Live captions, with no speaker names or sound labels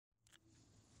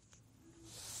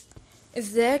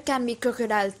If there can be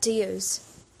crocodile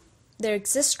tears, there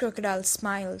exist crocodile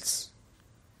smiles.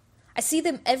 I see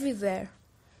them everywhere.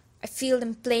 I feel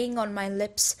them playing on my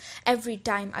lips every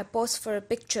time I pose for a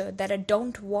picture that I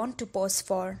don't want to pose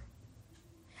for.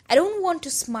 I don't want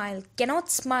to smile, cannot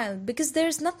smile, because there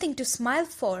is nothing to smile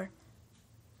for.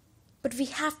 But we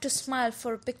have to smile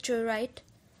for a picture, right?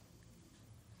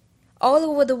 All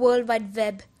over the World Wide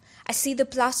Web, I see the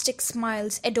plastic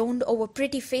smiles adorned over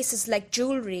pretty faces like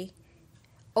jewelry.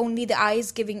 Only the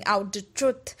eyes giving out the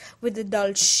truth with a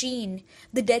dull sheen,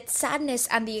 the dead sadness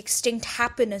and the extinct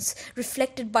happiness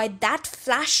reflected by that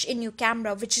flash in your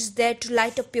camera which is there to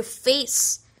light up your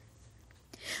face.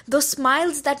 Those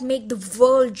smiles that make the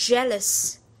world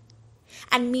jealous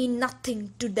and mean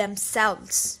nothing to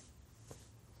themselves.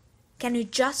 Can you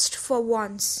just for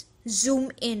once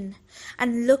zoom in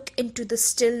and look into the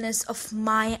stillness of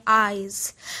my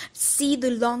eyes, see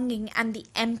the longing and the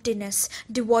emptiness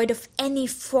devoid of any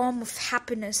form of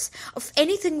happiness, of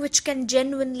anything which can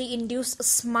genuinely induce a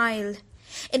smile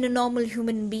in a normal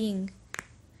human being?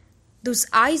 Those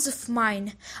eyes of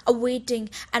mine are waiting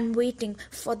and waiting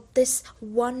for this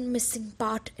one missing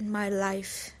part in my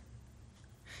life.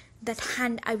 That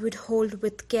hand I would hold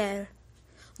with care,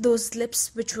 those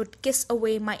lips which would kiss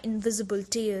away my invisible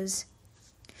tears,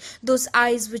 those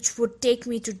eyes which would take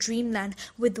me to dreamland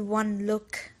with one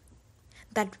look,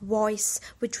 that voice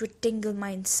which would tingle my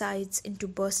insides into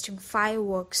bursting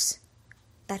fireworks,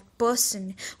 that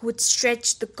person who would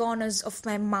stretch the corners of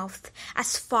my mouth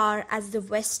as far as the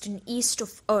west and east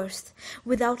of earth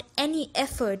without any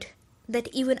effort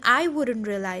that even I wouldn't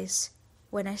realize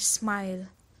when I smile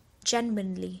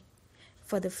genuinely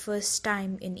for the first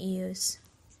time in years.